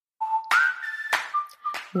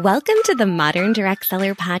Welcome to the Modern Direct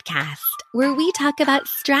Seller Podcast, where we talk about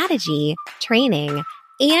strategy, training,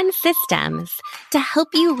 and systems to help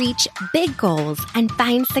you reach big goals and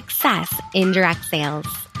find success in direct sales.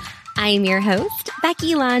 I'm your host,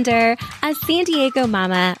 Becky Launder, a San Diego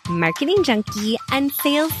mama, marketing junkie, and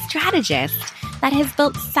sales strategist that has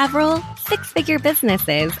built several six-figure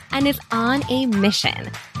businesses and is on a mission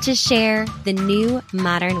to share the new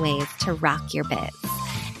modern ways to rock your biz.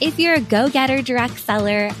 If you're a go-getter direct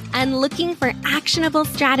seller and looking for actionable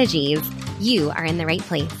strategies, you are in the right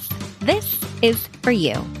place. This is for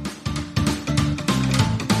you.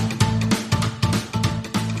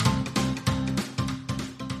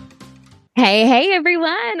 Hey,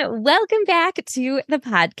 everyone. Welcome back to the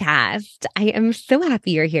podcast. I am so happy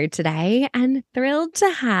you're here today and thrilled to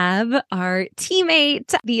have our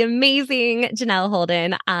teammate, the amazing Janelle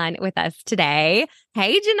Holden, on with us today.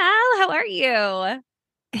 Hey, Janelle, how are you?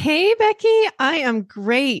 Hey, Becky. I am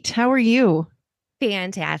great. How are you?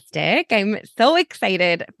 Fantastic. I'm so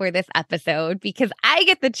excited for this episode because I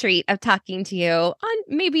get the treat of talking to you on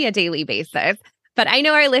maybe a daily basis. But I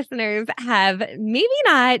know our listeners have maybe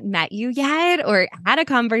not met you yet or had a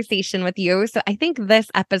conversation with you. So I think this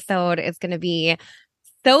episode is going to be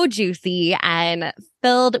so juicy and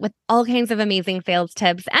filled with all kinds of amazing sales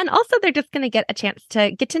tips. And also they're just going to get a chance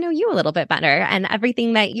to get to know you a little bit better and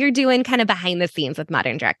everything that you're doing kind of behind the scenes with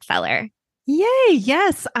Modern Direct Seller. Yay.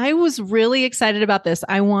 Yes. I was really excited about this.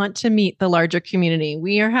 I want to meet the larger community.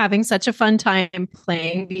 We are having such a fun time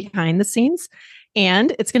playing behind the scenes,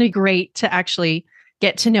 and it's going to be great to actually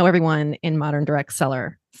get to know everyone in Modern Direct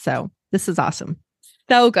Seller. So this is awesome.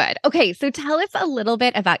 So good. Okay, so tell us a little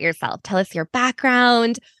bit about yourself. Tell us your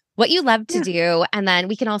background, what you love to do, and then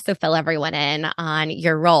we can also fill everyone in on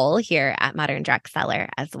your role here at Modern Direct Seller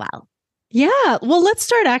as well. Yeah. Well, let's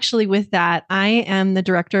start actually with that. I am the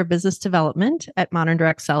Director of Business Development at Modern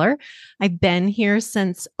Direct Seller. I've been here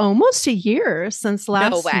since almost a year, since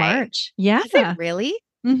last March. Yeah. Is it really?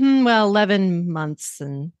 Well, 11 months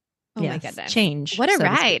and my goodness. Change. What a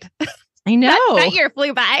ride. I know. That year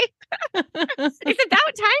flew by. It's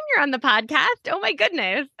about time you're on the podcast. Oh my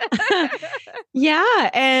goodness. Yeah.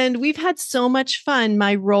 And we've had so much fun.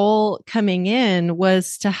 My role coming in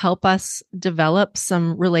was to help us develop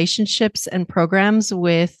some relationships and programs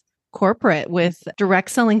with direct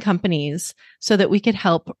selling companies so that we could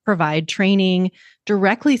help provide training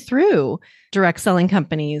directly through direct selling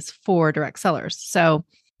companies for direct sellers. So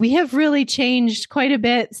we have really changed quite a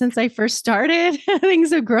bit since I first started.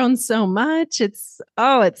 Things have grown so much. It's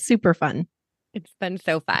super fun. It's been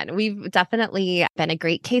so fun. We've definitely been a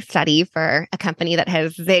great case study for a company that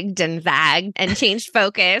has zigged and zagged and changed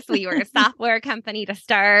focus. We were a software company to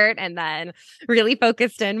start and then really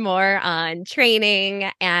focused in more on training.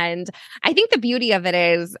 And I think the beauty of it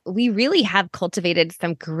is we really have cultivated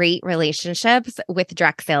some great relationships with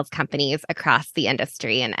direct sales companies across the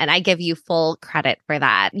industry. And I give you full credit for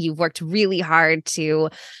that. You've worked really hard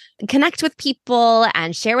to connect with people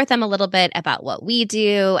and share with them a little bit about what we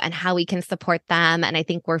do and how we can support them. And I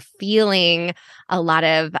think we're feeling a lot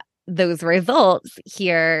of those results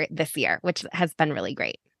here this year, which has been really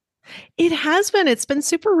great. It has been. It's been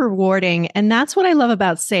super rewarding. And that's what I love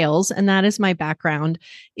about sales. And that is my background,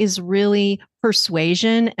 is really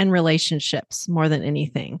persuasion and relationships more than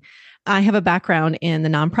anything. I have a background in the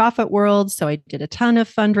nonprofit world. So I did a ton of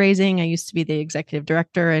fundraising. I used to be the executive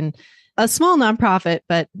director and a small nonprofit,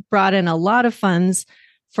 but brought in a lot of funds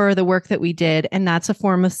for the work that we did. And that's a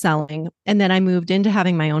form of selling. And then I moved into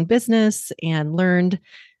having my own business and learned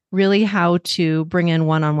really how to bring in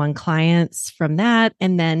one-on-one clients from that.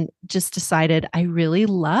 And then just decided I really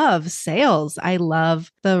love sales. I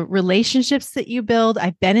love the relationships that you build.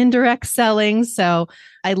 I've been in direct selling, so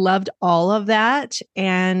I loved all of that.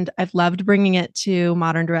 And I've loved bringing it to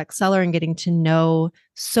Modern Direct Seller and getting to know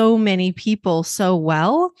so many people so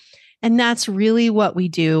well. And that's really what we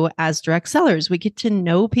do as direct sellers. We get to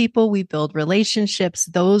know people, we build relationships,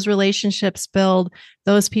 those relationships build,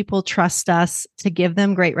 those people trust us to give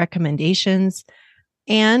them great recommendations.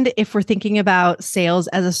 And if we're thinking about sales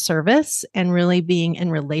as a service and really being in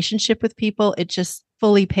relationship with people, it just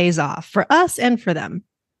fully pays off for us and for them.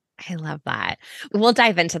 I love that. We'll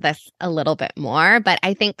dive into this a little bit more, but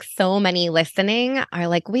I think so many listening are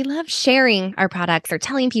like, we love sharing our products or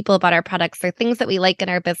telling people about our products or things that we like in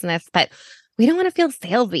our business, but we don't want to feel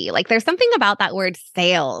salesy. Like there's something about that word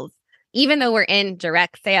sales, even though we're in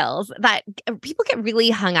direct sales, that people get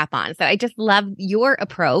really hung up on. So I just love your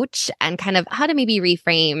approach and kind of how to maybe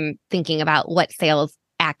reframe thinking about what sales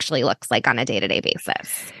actually looks like on a day-to-day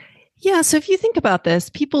basis. Yeah. So if you think about this,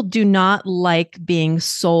 people do not like being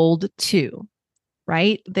sold to,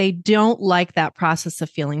 right? They don't like that process of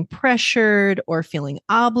feeling pressured or feeling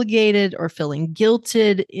obligated or feeling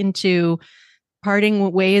guilted into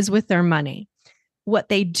parting ways with their money. What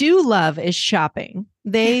they do love is shopping.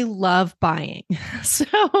 They love buying.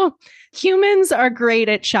 So humans are great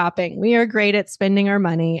at shopping. We are great at spending our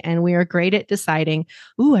money, and we are great at deciding,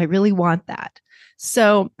 ooh, I really want that.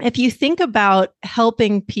 So if you think about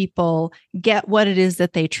helping people get what it is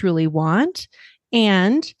that they truly want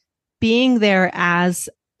and being there as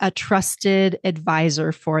a trusted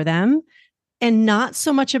advisor for them, and not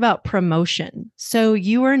so much about promotion. So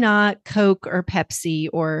you are not Coke or Pepsi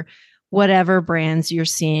or whatever brands you're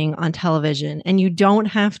seeing on television. And you don't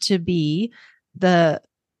have to be the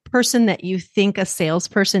person that you think a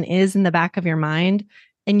salesperson is in the back of your mind.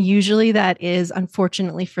 And usually that is,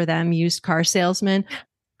 unfortunately for them, used car salesmen.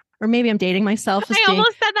 Or maybe I'm dating myself. I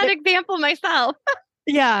almost said that example myself.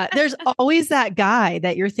 Yeah, there's always that guy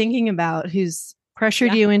that you're thinking about who's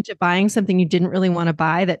pressured you into buying something you didn't really want to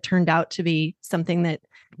buy that turned out to be something that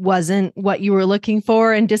wasn't what you were looking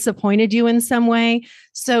for and disappointed you in some way.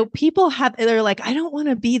 So they're like, I don't want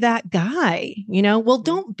to be that guy, well,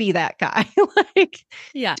 don't be that guy.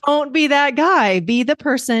 Don't be that guy. Be the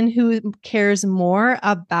person who cares more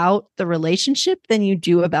about the relationship than you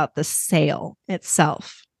do about the sale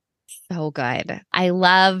itself. So good. I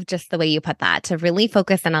love just the way you put that, to really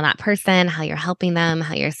focus in on that person, how you're helping them,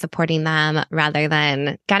 how you're supporting them, rather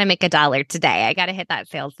than got to make $1 today. I got to hit that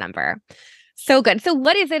sales number. So good. So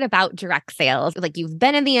what is it about direct sales? Like, you've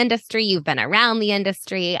been in the industry, you've been around the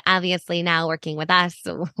industry, obviously now working with us,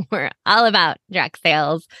 so we're all about direct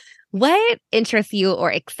sales. What interests you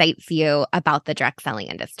or excites you about the direct selling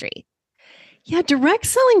industry? Yeah, direct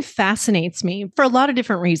selling fascinates me for a lot of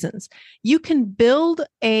different reasons. You can build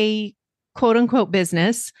a quote unquote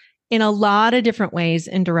business in a lot of different ways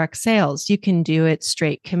in direct sales. You can do it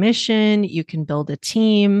straight commission. You can build a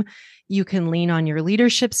team. You can lean on your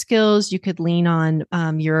leadership skills. You could lean on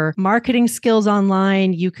your marketing skills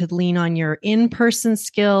online. You could lean on your in-person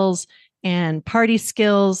skills and party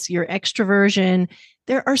skills, your extroversion.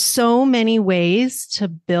 There are so many ways to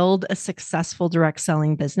build a successful direct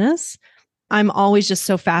selling business. I'm always just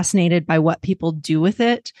so fascinated by what people do with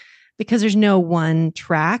it, because there's no one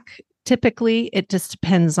track. Typically, it just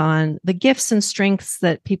depends on the gifts and strengths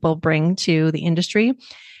that people bring to the industry.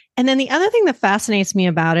 And then the other thing that fascinates me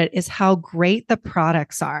about it is how great the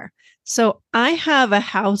products are. So I have a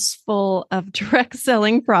house full of direct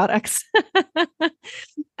selling products.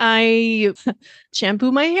 I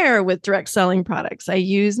shampoo my hair with direct selling products. I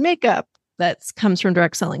use makeup that comes from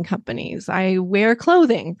direct selling companies. I wear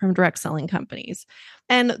clothing from direct selling companies.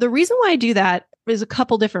 And the reason why I do that is a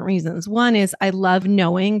couple different reasons. One is I love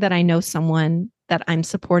knowing that I know someone that I'm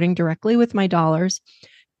supporting directly with my dollars.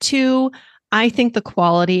 Two, I think the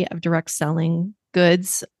quality of direct selling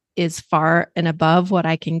goods is far and above what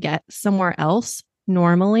I can get somewhere else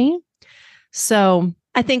normally. So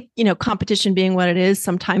I think, competition being what it is,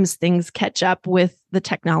 sometimes things catch up with the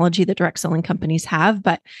technology that direct selling companies have.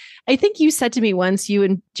 But I think you said to me once, you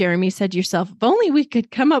and Jeremy said yourself, if only we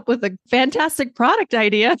could come up with a fantastic product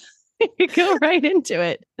idea, we could go right into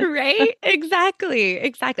it. Right? Exactly.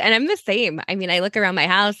 And I'm the same. I mean, I look around my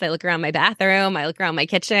house, I look around my bathroom, I look around my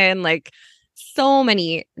kitchen, like so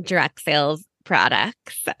many direct sales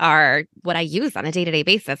products are what I use on a day-to-day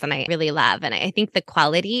basis. And I really love. And I think the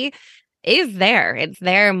quality is there. It's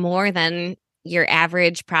there more than your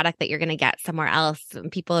average product that you're going to get somewhere else.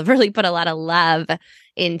 People have really put a lot of love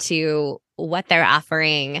into what they're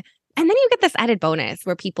offering. And then you get this added bonus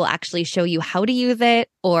where people actually show you how to use it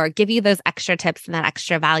or give you those extra tips and that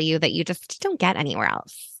extra value that you just don't get anywhere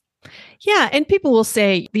else. Yeah. And people will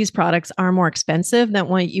say these products are more expensive than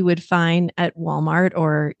what you would find at Walmart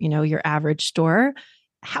or, your average store.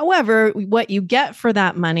 However, what you get for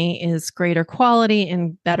that money is greater quality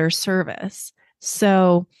and better service.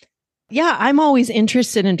 So, yeah, I'm always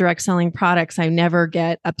interested in direct selling products. I never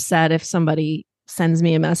get upset if somebody sends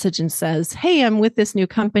me a message and says, hey, I'm with this new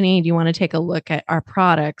company. Do you want to take a look at our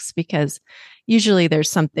products? Because usually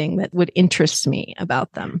there's something that would interest me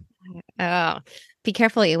about them. Oh, be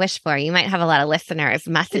careful what you wish for. You might have a lot of listeners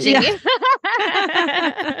messaging you.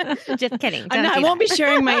 Just kidding. I won't be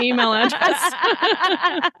sharing my email address.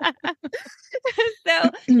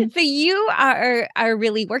 So you are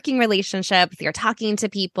really working relationships. You're talking to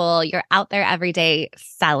people. You're out there every day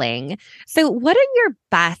selling. So what are your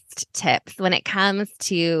best tips when it comes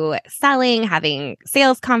to selling, having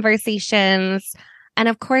sales conversations, and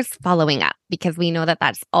of course, following up? Because we know that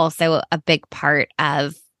that's also a big part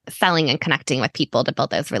of selling and connecting with people to build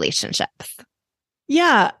those relationships.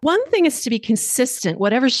 Yeah. One thing is to be consistent,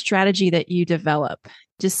 whatever strategy that you develop.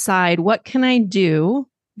 decide what can I do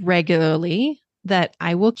regularly that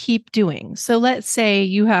I will keep doing. So let's say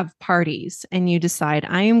you have parties and you decide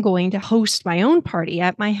I am going to host my own party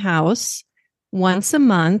at my house once a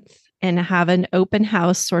month and have an open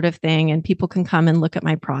house sort of thing. And people can come and look at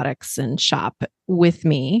my products and shop with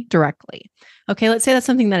me directly. Okay, let's say that's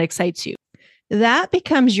something that excites you. That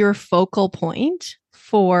becomes your focal point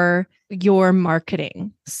for your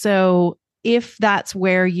marketing. So if that's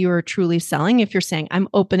where you're truly selling, if you're saying, I'm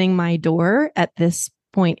opening my door at this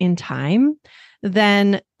point in time,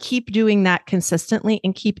 then keep doing that consistently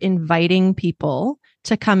and keep inviting people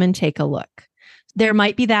to come and take a look. There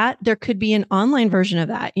might be that. There could be an online version of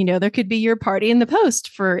that. There could be your party in the post,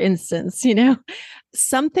 for instance,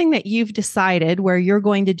 something that you've decided where you're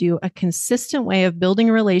going to do a consistent way of building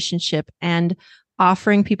a relationship and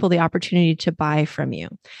offering people the opportunity to buy from you.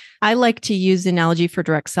 I like to use the analogy for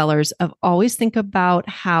direct sellers of always think about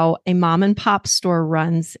how a mom and pop store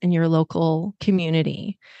runs in your local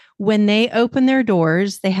community. When they open their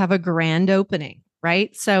doors, they have a grand opening,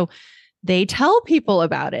 right? So they tell people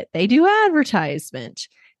about it. They do advertisement.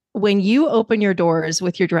 When you open your doors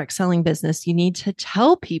with your direct selling business, you need to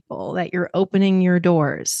tell people that you're opening your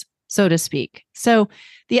doors, so to speak. So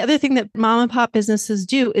the other thing that mom and pop businesses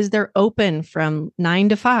do is they're open from 9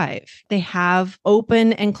 to 5. They have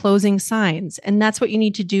open and closing signs. And that's what you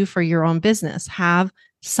need to do for your own business. Have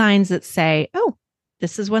signs that say, oh,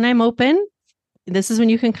 this is when I'm open. This is when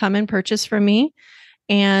you can come and purchase from me.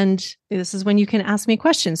 And this is when you can ask me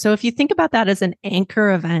questions. So if you think about that as an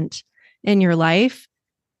anchor event in your life,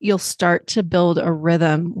 you'll start to build a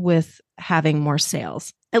rhythm with having more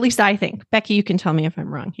sales. At least I think. Becky, you can tell me if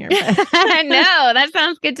I'm wrong here. No, that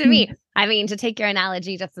sounds good to me. I mean, to take your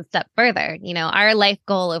analogy just a step further, our life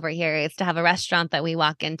goal over here is to have a restaurant that we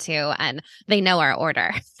walk into and they know our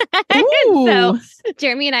order. So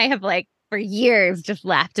Jeremy and I have for years just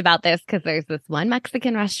laughed about this because there's this one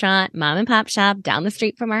Mexican restaurant, mom and pop shop down the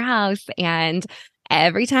street from our house. And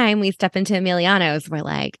every time we step into Emiliano's, we're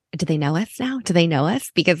like, do they know us now? Do they know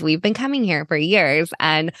us? Because we've been coming here for years.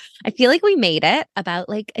 And I feel like we made it about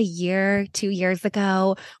a year, 2 years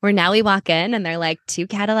ago, where now we walk in and they're like 2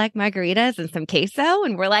 Cadillac margaritas and some queso.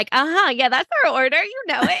 And we're like, yeah, that's our order. You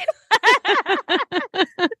know it. So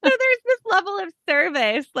there's this level of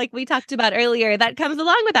service, like we talked about earlier, that comes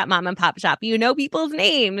along with that mom and pop shop. You know people's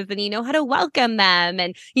names and you know how to welcome them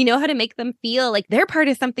and you know how to make them feel like they're part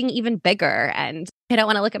of something even bigger. And I don't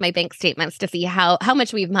want to look at my bank statements to see how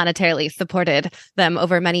much we've monetarily supported them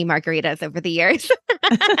over many margaritas over the years.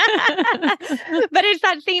 But it's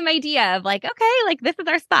that same idea of okay, this is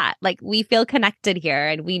our spot. We feel connected here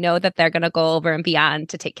and we know that they're going to go over and beyond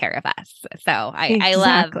to take care of us. So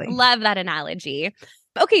Exactly. I love that analogy.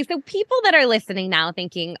 Okay, so people that are listening now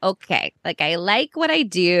thinking, okay, I like what I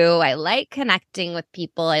do. I like connecting with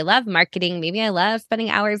people. I love marketing. Maybe I love spending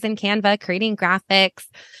hours in Canva creating graphics,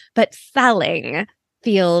 but selling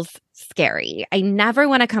feels scary. I never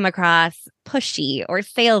want to come across pushy or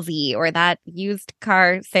salesy or that used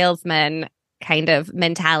car salesman kind of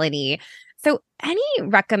mentality. So any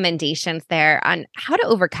recommendations there on how to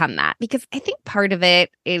overcome that? Because I think part of it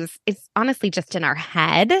is honestly just in our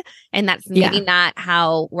head, and that's maybe not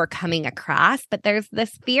how we're coming across, but there's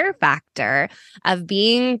this fear factor of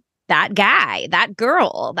being that guy, that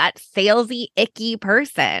girl, that salesy, icky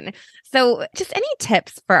person. So just any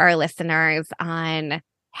tips for our listeners on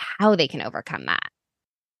how they can overcome that?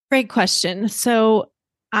 Great question. So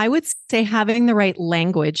I would say having the right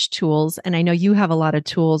language tools, and I know you have a lot of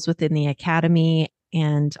tools within the academy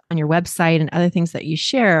and on your website and other things that you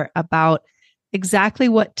share about exactly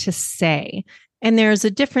what to say. And there's a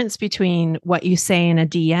difference between what you say in a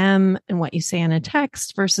DM and what you say in a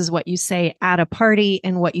text versus what you say at a party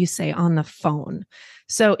and what you say on the phone.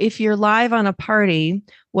 So if you're live on a party,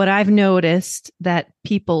 what I've noticed that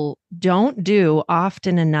people don't do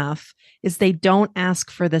often enough is they don't ask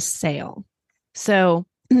for the sale. So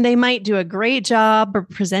they might do a great job of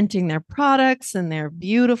presenting their products and their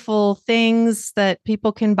beautiful things that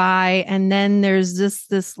people can buy. And then there's this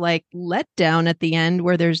letdown at the end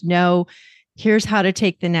where there's no, here's how to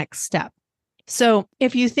take the next step. So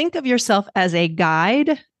if you think of yourself as a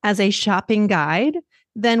guide, as a shopping guide,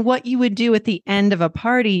 then what you would do at the end of a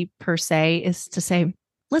party per se is to say,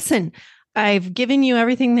 listen, I've given you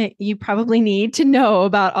everything that you probably need to know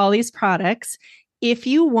about all these products. If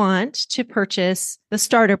you want to purchase the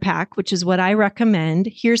starter pack, which is what I recommend,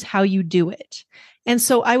 here's how you do it. And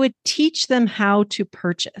so I would teach them how to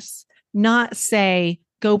purchase, not say,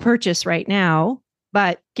 go purchase right now,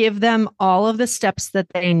 but give them all of the steps that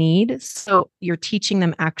they need. So you're teaching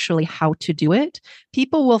them actually how to do it.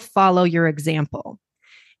 People will follow your example.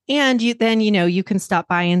 And you can stop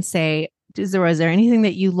by and say, was there anything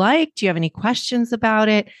that you liked? Do you have any questions about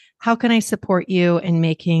it? How can I support you in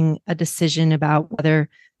making a decision about whether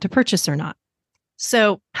to purchase or not?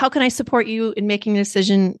 So, how can I support you in making a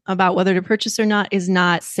decision about whether to purchase or not is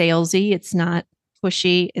not salesy. It's not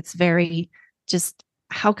pushy. It's very just,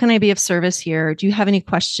 how can I be of service here? Do you have any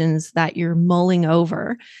questions that you're mulling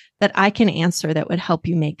over that I can answer that would help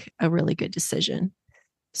you make a really good decision?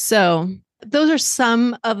 So, those are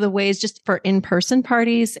some of the ways just for in-person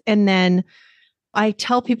parties. And then I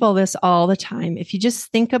tell people this all the time. If you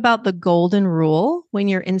just think about the golden rule when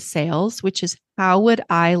you're in sales, which is, how would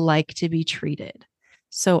I like to be treated?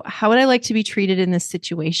 So, how would I like to be treated in this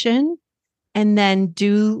situation? And then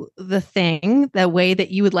do the thing the way that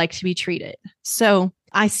you would like to be treated. So,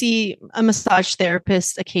 I see a massage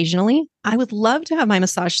therapist occasionally. I would love to have my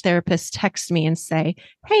massage therapist text me and say,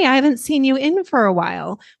 "Hey, I haven't seen you in for a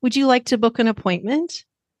while. Would you like to book an appointment?"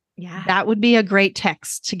 Yeah. That would be a great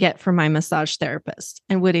text to get from my massage therapist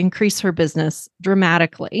and would increase her business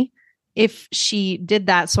dramatically if she did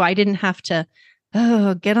that. So I didn't have to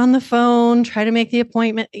get on the phone, try to make the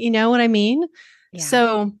appointment. You know what I mean? Yeah.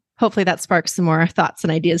 So hopefully that sparks some more thoughts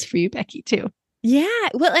and ideas for you, Becky, too. Yeah.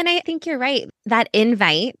 Well, and I think you're right. That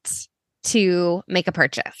invite to make a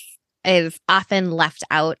purchase is often left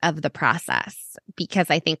out of the process because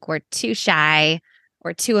I think we're too shy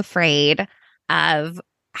or too afraid of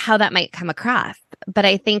how that might come across. But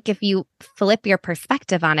I think if you flip your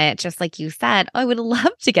perspective on it, just like you said, I would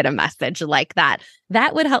love to get a message like that.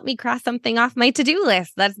 That would help me cross something off my to-do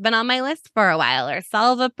list that's been on my list for a while, or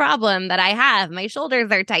solve a problem that I have. My shoulders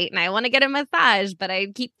are tight and I want to get a massage, but I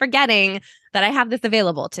keep forgetting that I have this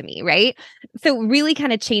available to me, right? So really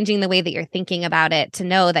kind of changing the way that you're thinking about it to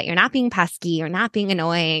know that you're not being pesky, you're not being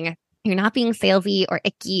annoying, you're not being salesy or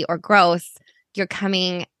icky or gross. You're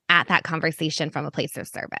coming at that conversation from a place of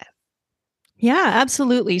service. Yeah,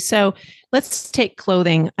 absolutely. So let's take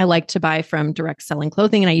clothing. I like to buy from direct selling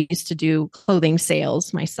clothing, and I used to do clothing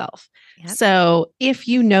sales myself. Yep. So if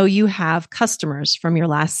you know you have customers from your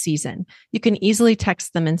last season, you can easily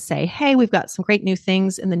text them and say, "Hey, we've got some great new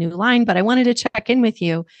things in the new line, but I wanted to check in with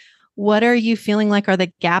you. What are you feeling like are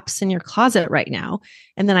the gaps in your closet right now?"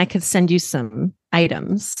 And then I could send you some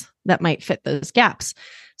items that might fit those gaps.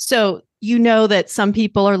 So you know that some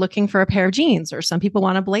people are looking for a pair of jeans or some people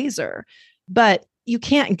want a blazer, but you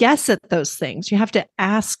can't guess at those things. You have to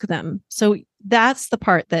ask them. So that's the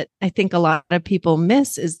part that I think a lot of people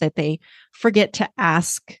miss, is that they forget to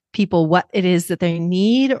ask people what it is that they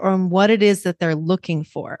need or what it is that they're looking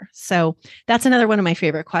for. So that's another one of my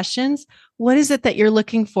favorite questions. What is it that you're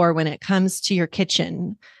looking for when it comes to your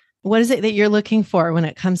kitchen? What is it that you're looking for when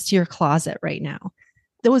it comes to your closet right now?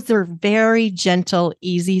 Those are very gentle,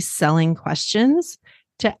 easy selling questions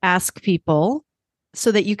to ask people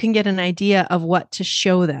so that you can get an idea of what to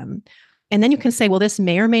show them. And then you can say, well, this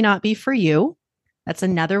may or may not be for you. That's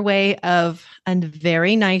another way of a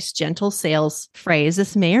very nice, gentle sales phrase.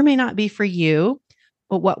 This may or may not be for you,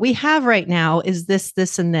 but what we have right now is this,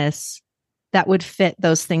 this, and this that would fit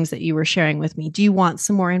those things that you were sharing with me. Do you want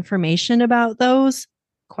some more information about those? ?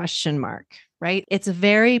 Right? It's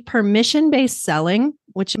very permission-based selling,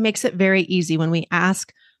 which makes it very easy when we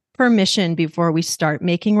ask permission before we start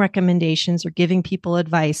making recommendations or giving people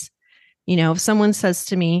advice. You know, if someone says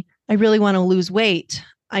to me, "I really want to lose weight,"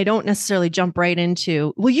 I don't necessarily jump right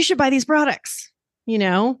into, "Well, you should buy these products." You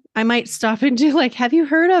know, I might stop and do like, "Have you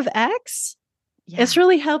heard of X?" Yeah. It's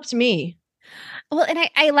really helped me. Well, and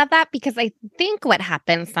I love that, because I think what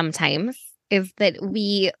happens sometimes is that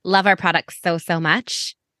we love our products so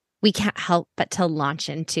much, we can't help but to launch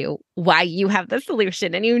into why you have the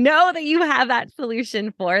solution, and you know that you have that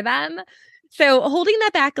solution for them. So holding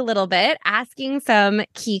that back a little bit, asking some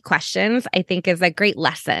key questions, I think is a great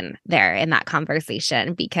lesson there in that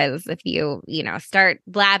conversation, because if you start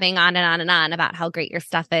blabbing on and on and on about how great your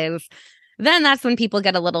stuff is, then that's when people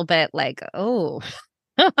get a little bit like, oh,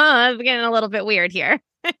 it's getting a little bit weird here.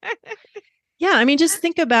 Yeah. I mean, just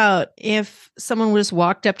think about if someone just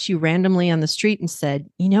walked up to you randomly on the street and said,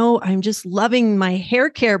 "I'm just loving my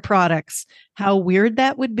hair care products." How weird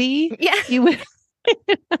that would be. Yeah. You would,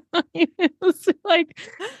 it's like,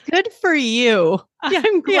 good for you. Yeah,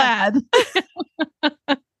 I'm glad.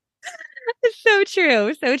 Yeah. So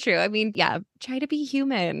true. So true. I mean, yeah, try to be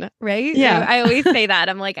human, right? Yeah. I always say that.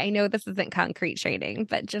 I'm like, I know this isn't concrete training,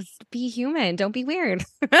 but just be human. Don't be weird.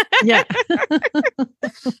 Yeah.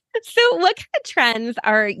 So what kind of trends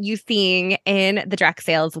are you seeing in the direct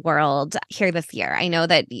sales world here this year? I know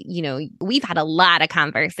that, we've had a lot of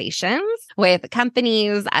conversations with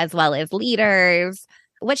companies as well as leaders.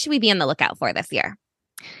 What should we be on the lookout for this year?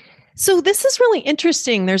 So this is really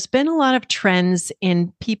interesting. There's been a lot of trends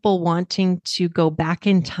in people wanting to go back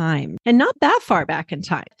in time and not that far back in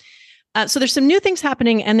time. So there's some new things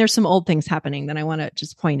happening and there's some old things happening that I want to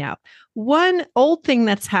just point out. One old thing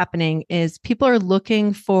that's happening is people are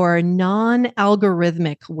looking for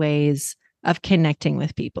non-algorithmic ways of connecting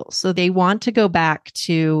with people. So they want to go back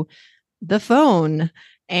to the phone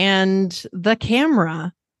and the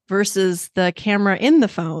camera versus the camera in the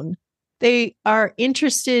phone. They are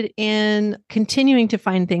interested in continuing to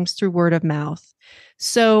find things through word of mouth.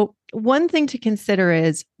 So one thing to consider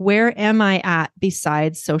is, where am I at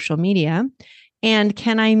besides social media? And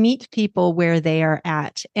can I meet people where they are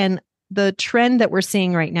at? And the trend that we're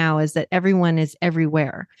seeing right now is that everyone is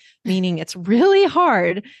everywhere, meaning it's really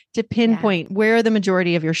hard to pinpoint where the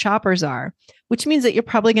majority of your shoppers are, which means that you're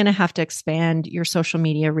probably going to have to expand your social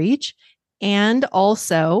media reach and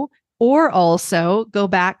also go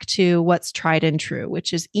back to what's tried and true,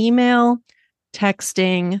 which is email,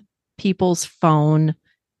 texting, people's phone,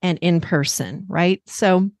 and in person, right?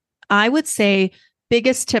 So I would say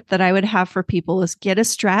biggest tip that I would have for people is get a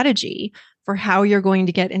strategy for how you're going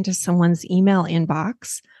to get into someone's email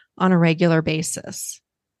inbox on a regular basis,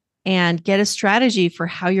 and get a strategy for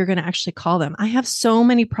how you're going to actually call them. I have so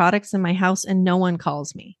many products in my house and no one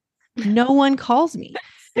calls me. No one calls me.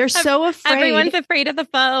 They're so afraid. Everyone's afraid of the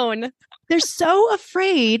phone. They're so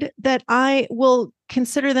afraid that I will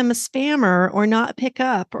consider them a spammer or not pick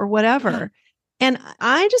up or whatever. And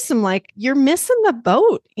I just am like, you're missing the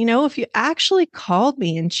boat. You know, if you actually called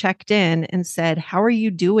me and checked in and said, how are you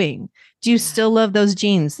doing? Do you still love those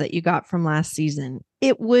jeans that you got from last season?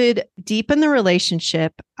 It would deepen the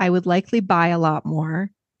relationship. I would likely buy a lot more,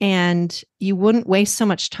 and you wouldn't waste so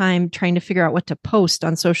much time trying to figure out what to post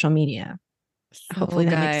on social media. So hopefully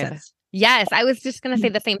that good. makes sense. Yes, I was just going to say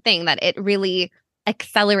the same thing, that it really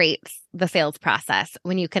accelerates the sales process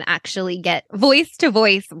when you can actually get voice to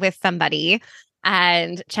voice with somebody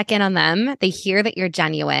and check in on them. They hear that you're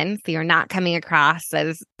genuine, so you're not coming across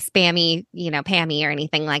as spammy, Pammy or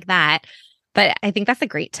anything like that. But I think that's a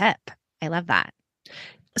great tip. I love that.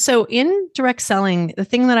 So in direct selling, the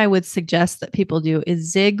thing that I would suggest that people do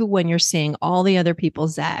is zig when you're seeing all the other people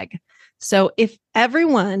zag. So if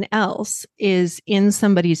everyone else is in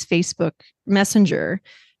somebody's Facebook Messenger,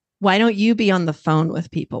 why don't you be on the phone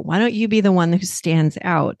with people? Why don't you be the one who stands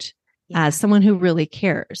out as someone who really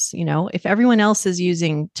cares? If everyone else is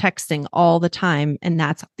using texting all the time and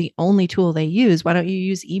that's the only tool they use, why don't you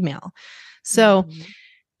use email? So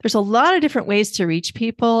there's a lot of different ways to reach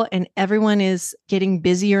people, and everyone is getting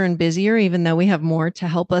busier and busier, even though we have more to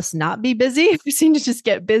help us not be busy. We seem to just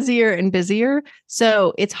get busier and busier.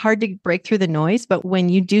 So it's hard to break through the noise, but when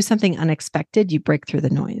you do something unexpected, you break through the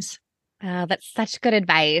noise. Oh, that's such good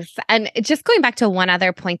advice. And just going back to one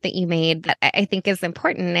other point that you made that I think is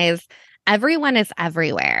important is everyone is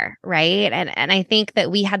everywhere, right? And I think that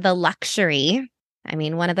we had the luxury. I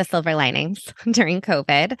mean, one of the silver linings during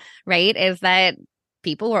COVID, right, is that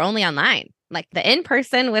people were only online. Like the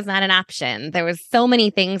in-person was not an option. There was so many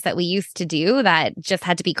things that we used to do that just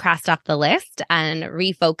had to be crossed off the list and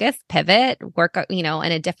refocus, pivot, work, in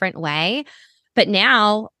a different way. But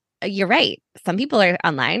now you're right. Some people are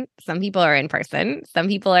online. Some people are in person. Some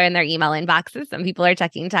people are in their email inboxes. Some people are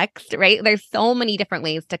checking text, right? There's so many different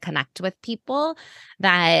ways to connect with people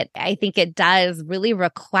that I think it does really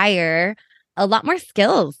require a lot more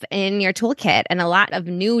skills in your toolkit and a lot of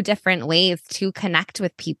new different ways to connect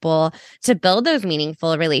with people to build those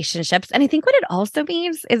meaningful relationships. And I think what it also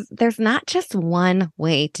means is there's not just one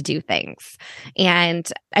way to do things.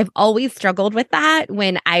 And I've always struggled with that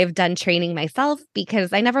when I've done training myself,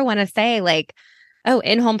 because I never want to say like, oh,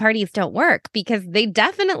 in-home parties don't work, because they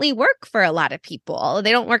definitely work for a lot of people.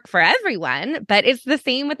 They don't work for everyone, but it's the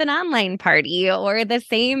same with an online party or the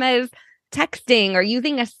same as texting or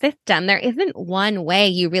using a system. There isn't one way.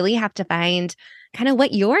 You really have to find kind of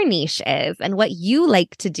what your niche is and what you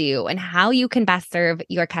like to do and how you can best serve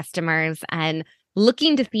your customers. And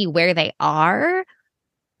looking to see where they are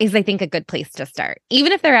is, I think, a good place to start.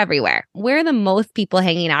 Even if they're everywhere, where are the most people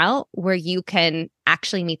hanging out where you can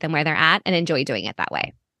actually meet them where they're at and enjoy doing it that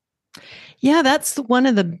way. Yeah, that's one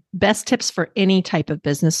of the best tips for any type of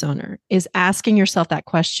business owner, is asking yourself that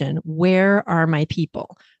question: where are my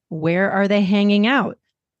people? Where are they hanging out?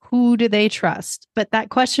 Who do they trust? But that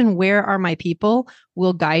question, where are my people,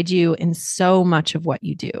 will guide you in so much of what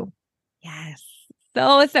you do. Yes.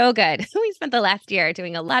 So good. We spent the last year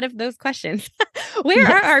doing a lot of those questions. Where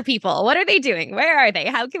are our people? What are they doing? Where are they?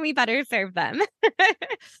 How can we better serve them?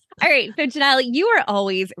 All right. So Janelle, you are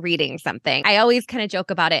always reading something. I always kind of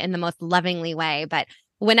joke about it in the most lovingly way, but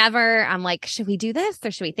whenever I'm like, should we do this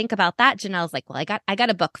or should we think about that? Janelle's like, well, I got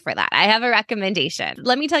a book for that. I have a recommendation.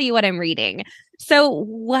 Let me tell you what I'm reading. So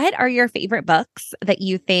what are your favorite books that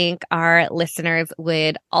you think our listeners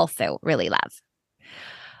would also really love?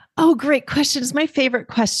 Oh, great question. It's my favorite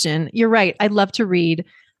question. You're right. I love to read.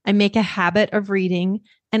 I make a habit of reading,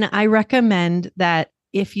 and I recommend that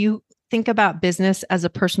if you think about business as a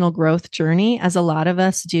personal growth journey, as a lot of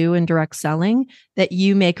us do in direct selling, that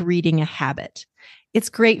you make reading a habit. It's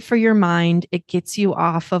great for your mind. It gets you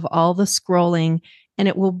off of all the scrolling, and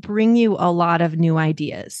it will bring you a lot of new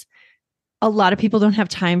ideas. A lot of people don't have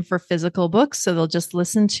time for physical books, so they'll just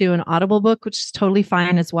listen to an Audible book, which is totally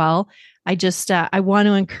fine as well. I want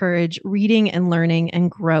to encourage reading and learning and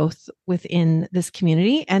growth within this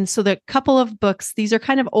community. And so the couple of books, these are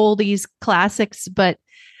kind of oldies, classics, but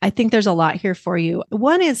I think there's a lot here for you.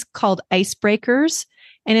 One is called Icebreakers,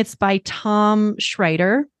 and it's by Tom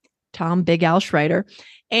Big Al Schreider.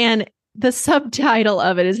 And the subtitle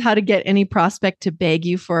of it is How to Get Any Prospect to Beg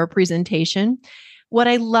You for a Presentation. What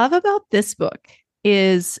I love about this book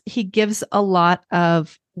is he gives a lot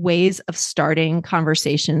of ways of starting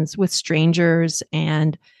conversations with strangers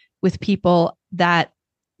and with people that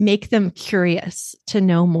make them curious to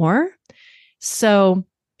know more. So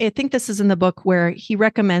I think this is in the book where he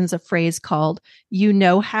recommends a phrase called, you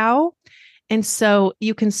know how. And so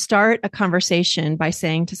you can start a conversation by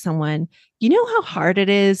saying to someone, you know how hard it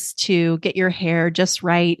is to get your hair just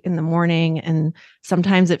right in the morning. And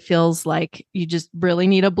sometimes it feels like you just really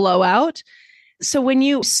need a blowout. So when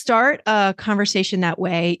you start a conversation that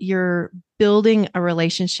way, you're building a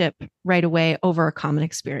relationship right away over a common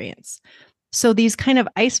experience. So these kind of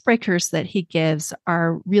icebreakers that he gives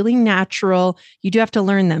are really natural. You do have to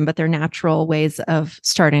learn them, but they're natural ways of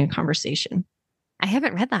starting a conversation. I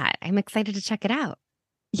haven't read that. I'm excited to check it out.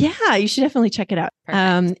 Yeah, you should definitely check it out.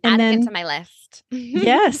 And then to my list.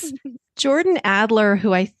 Yes, Jordan Adler,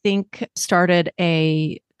 who I think started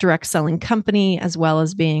a direct selling company as well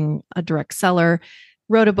as being a direct seller,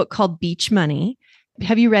 wrote a book called Beach Money.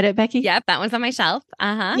 Have you read it, Becky? Yep, that one's on my shelf.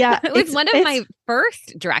 Yeah, it was one of my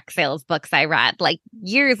first direct sales books I read, like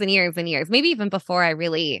years and years and years, maybe even before I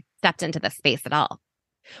really stepped into the space at all.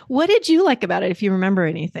 What did you like about it, if you remember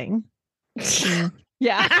anything?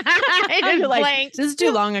 Yeah. I just blanked. This is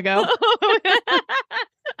too long ago.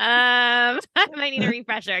 I might need a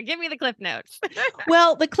refresher. Give me the Cliff Notes.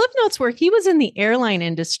 Well, the Cliff Notes were he was in the airline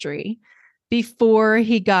industry before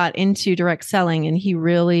he got into direct selling, and he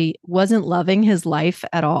really wasn't loving his life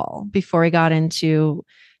at all before he got into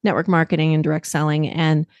network marketing and direct selling.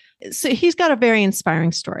 And so he's got a very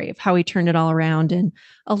inspiring story of how he turned it all around, and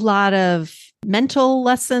a lot of mental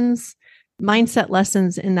lessons, mindset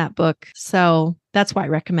lessons in that book. So that's why I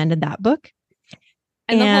recommended that book.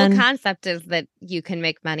 And the whole concept is that you can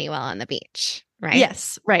make money while on the beach, right?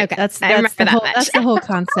 Yes, right. Okay. That's the whole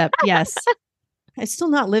concept. Yes. I'm still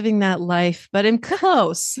not living that life, but I'm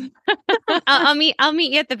close. I'll meet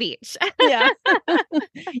you at the beach. Yeah.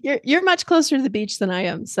 You're much closer to the beach than I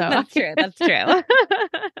am. So That's true.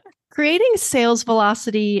 Creating Sales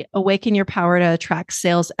Velocity, Awaken Your Power to Attract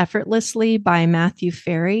Sales Effortlessly by Matthew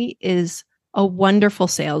Ferry is a wonderful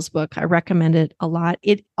sales book. I recommend it a lot.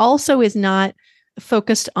 It also is not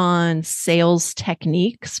focused on sales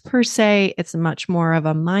techniques per se. It's much more of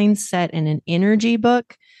a mindset and an energy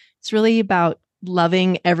book. It's really about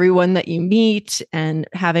loving everyone that you meet and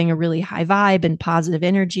having a really high vibe and positive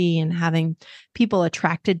energy and having people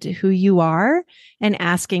attracted to who you are and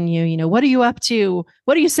asking you, what are you up to?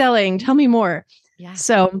 What are you selling? Tell me more. Yeah.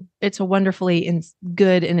 So it's a wonderfully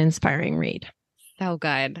good and inspiring read. So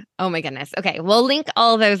good. Oh my goodness. Okay. We'll link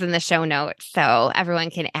all those in the show notes so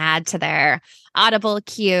everyone can add to their Audible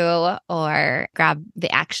queue or grab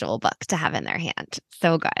the actual book to have in their hand.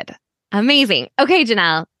 So good. Amazing. Okay,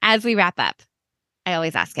 Janelle, as we wrap up, I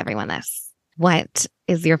always ask everyone this. What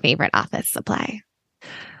is your favorite office supply?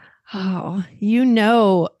 Oh,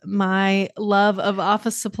 my love of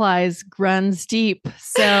office supplies runs deep.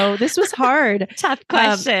 So this was hard. Tough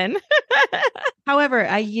question. However,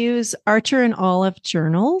 I use Archer and Olive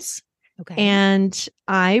journals. Okay. And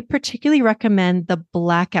I particularly recommend the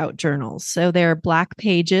blackout journals. So they're black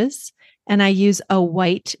pages, and I use a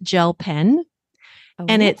white gel pen.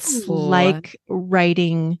 And it's like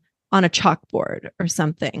writing on a chalkboard or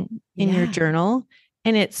something in your journal.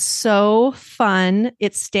 And it's so fun.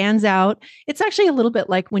 It stands out. It's actually a little bit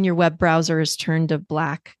like when your web browser is turned to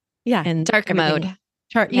black. Yeah. And dark mode.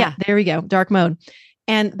 Yeah, there we go. Dark mode.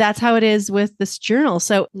 And that's how it is with this journal.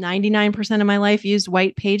 So 99% of my life used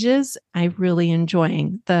white pages. I'm really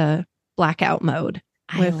enjoying the blackout mode.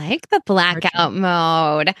 I like the blackout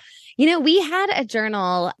mode. We had a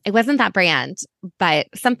journal. It wasn't that brand, but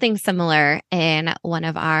something similar in one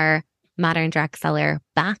of our Modern Direct Seller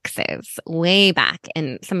boxes way back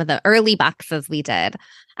in some of the early boxes we did.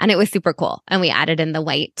 And it was super cool. And we added in the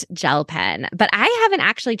white gel pen. But I haven't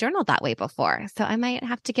actually journaled that way before. So I might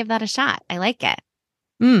have to give that a shot. I like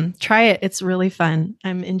it. Try it. It's really fun.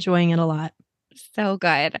 I'm enjoying it a lot. So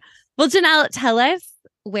good. Well, Janelle, tell us,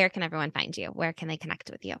 where can everyone find you? Where can they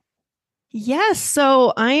connect with you? Yes.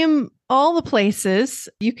 So I am all the places.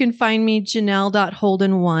 You can find me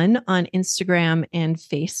Janelle.Holden1 on Instagram and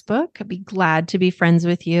Facebook. I'd be glad to be friends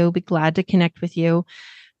with you. Be glad to connect with you.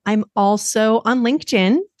 I'm also on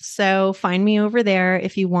LinkedIn. So find me over there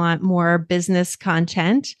if you want more business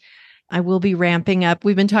content. I will be ramping up.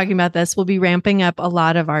 We've been talking about this. We'll be ramping up a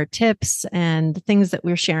lot of our tips and things that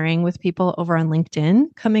we're sharing with people over on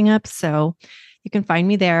LinkedIn coming up. So you can find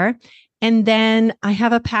me there. And then I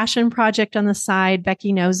have a passion project on the side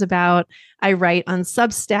Becky knows about. I write on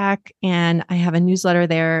Substack and I have a newsletter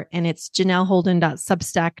there, and it's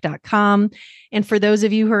janelleholden.substack.com. And for those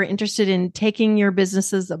of you who are interested in taking your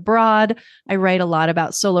businesses abroad, I write a lot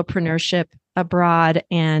about solopreneurship abroad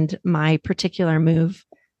and my particular move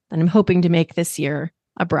that I'm hoping to make this year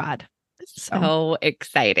abroad. So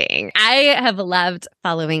exciting. I have loved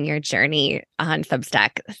following your journey on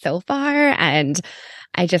Substack so far, and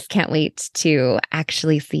I just can't wait to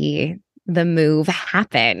actually see the move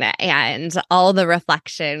happen and all the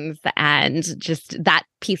reflections, and just that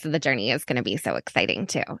piece of the journey is going to be so exciting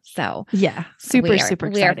too. So yeah, super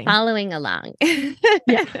exciting. We are following along.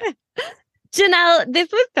 Yeah. Janelle,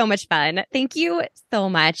 this was so much fun. Thank you so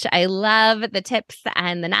much. I love the tips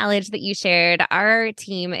and the knowledge that you shared. Our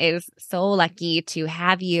team is so lucky to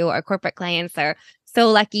have you. Our corporate clients are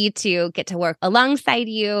so lucky to get to work alongside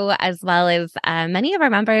you, as well as many of our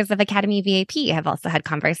members of Academy VIP have also had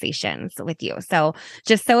conversations with you. So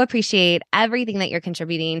just so appreciate everything that you're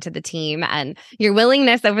contributing to the team and your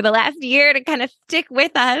willingness over the last year to kind of stick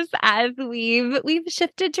with us as we've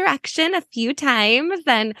shifted direction a few times.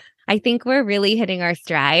 And I think we're really hitting our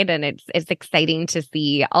stride, and it's exciting to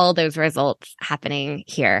see all those results happening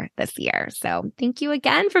here this year. So thank you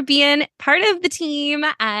again for being part of the team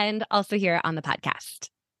and also here on the podcast.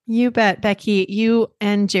 You bet, Becky. You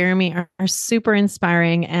and Jeremy are super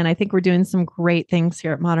inspiring, and I think we're doing some great things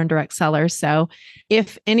here at Modern Direct Seller. So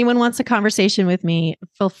if anyone wants a conversation with me,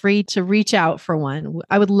 feel free to reach out for one.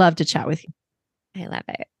 I would love to chat with you. I love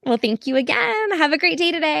it. Well, thank you again. Have a great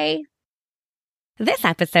day today. This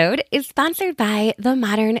episode is sponsored by the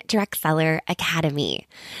Modern Direct Seller Academy.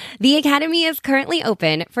 The Academy is currently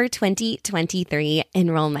open for 2023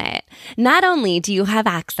 enrollment. Not only do you have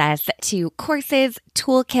access to courses,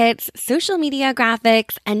 toolkits, social media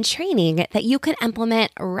graphics, and training that you can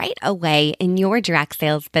implement right away in your direct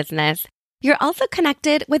sales business, you're also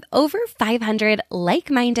connected with over 500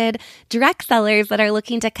 like-minded direct sellers that are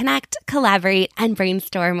looking to connect, collaborate, and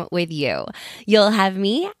brainstorm with you. You'll have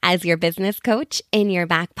me as your business coach in your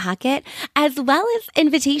back pocket, as well as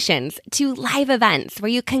invitations to live events where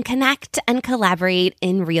you can connect and collaborate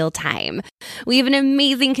in real time. We have an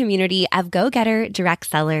amazing community of go-getter direct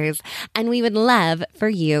sellers, and we would love for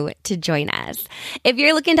you to join us. If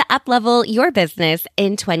you're looking to up-level your business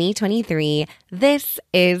in 2023, this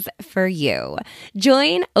is for you.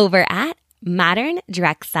 Join over at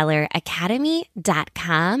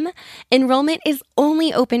moderndirectselleracademy.com. Enrollment is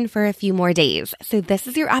only open for a few more days, so this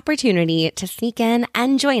is your opportunity to sneak in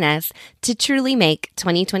and join us to truly make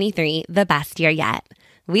 2023 the best year yet.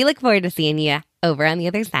 We look forward to seeing you over on the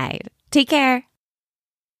other side. Take care.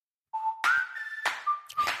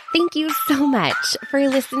 Thank you so much for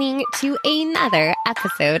listening to another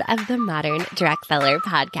episode of the Modern Direct Seller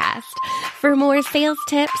podcast. For more sales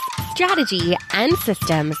tips, strategy, and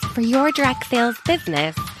systems for your direct sales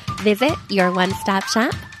business, visit your one-stop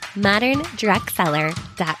shop,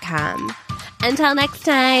 moderndirectseller.com. Until next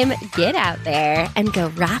time, get out there and go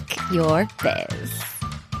rock your biz.